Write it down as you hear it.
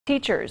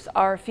Teachers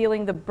are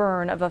feeling the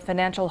burn of a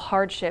financial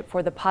hardship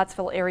for the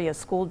Pottsville area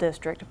school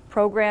district.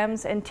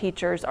 Programs and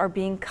teachers are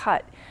being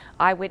cut.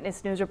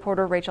 Eyewitness News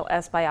reporter Rachel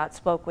Espayat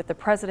spoke with the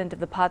president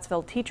of the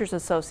Pottsville Teachers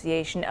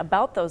Association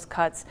about those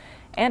cuts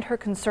and her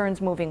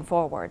concerns moving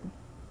forward.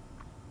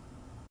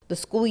 The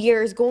school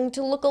year is going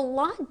to look a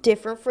lot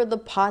different for the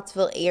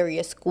Pottsville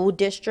area school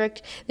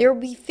district. There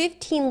will be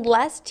 15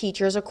 less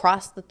teachers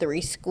across the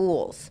 3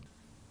 schools.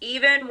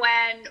 Even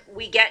when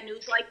we get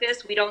news like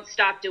this, we don't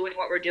stop doing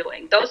what we're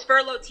doing. Those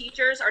furloughed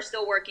teachers are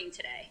still working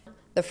today.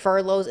 The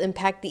furloughs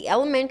impact the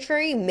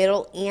elementary,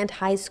 middle, and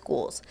high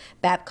schools.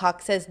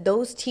 Babcock says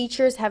those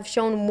teachers have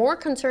shown more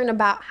concern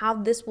about how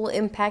this will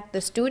impact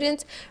the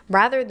students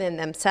rather than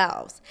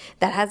themselves.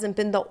 That hasn't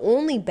been the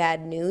only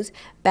bad news.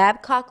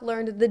 Babcock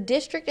learned the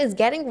district is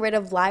getting rid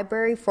of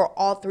library for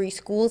all 3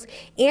 schools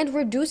and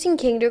reducing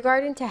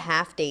kindergarten to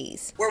half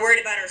days. We're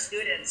worried about our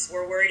students.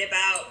 We're worried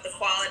about the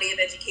quality of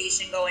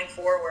education going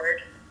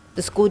forward.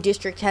 The school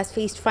district has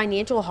faced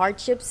financial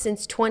hardships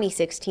since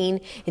 2016,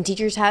 and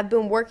teachers have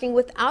been working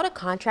without a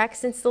contract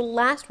since the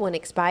last one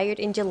expired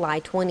in July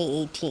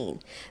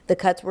 2018. The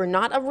cuts were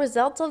not a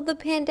result of the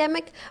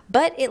pandemic,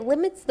 but it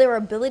limits their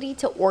ability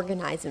to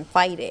organize and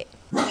fight it.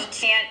 We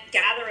can't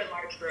gather in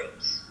large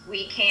groups.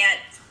 We can't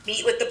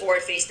meet with the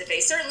board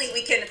face-to-face. Certainly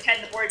we can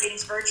attend the board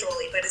meetings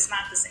virtually, but it's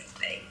not the same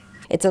thing.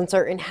 It's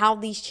uncertain how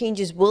these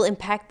changes will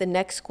impact the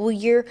next school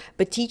year,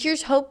 but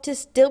teachers hope to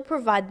still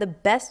provide the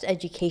best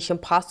education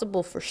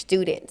possible for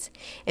students.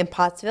 In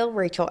Pottsville,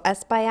 Rachel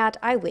Espayat,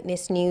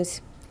 Eyewitness News.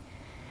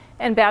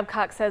 And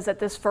Babcock says that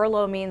this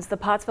furlough means the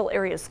Pottsville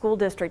area school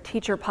district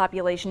teacher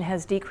population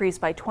has decreased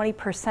by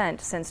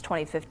 20% since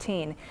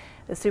 2015.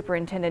 The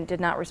superintendent did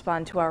not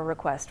respond to our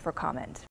request for comment.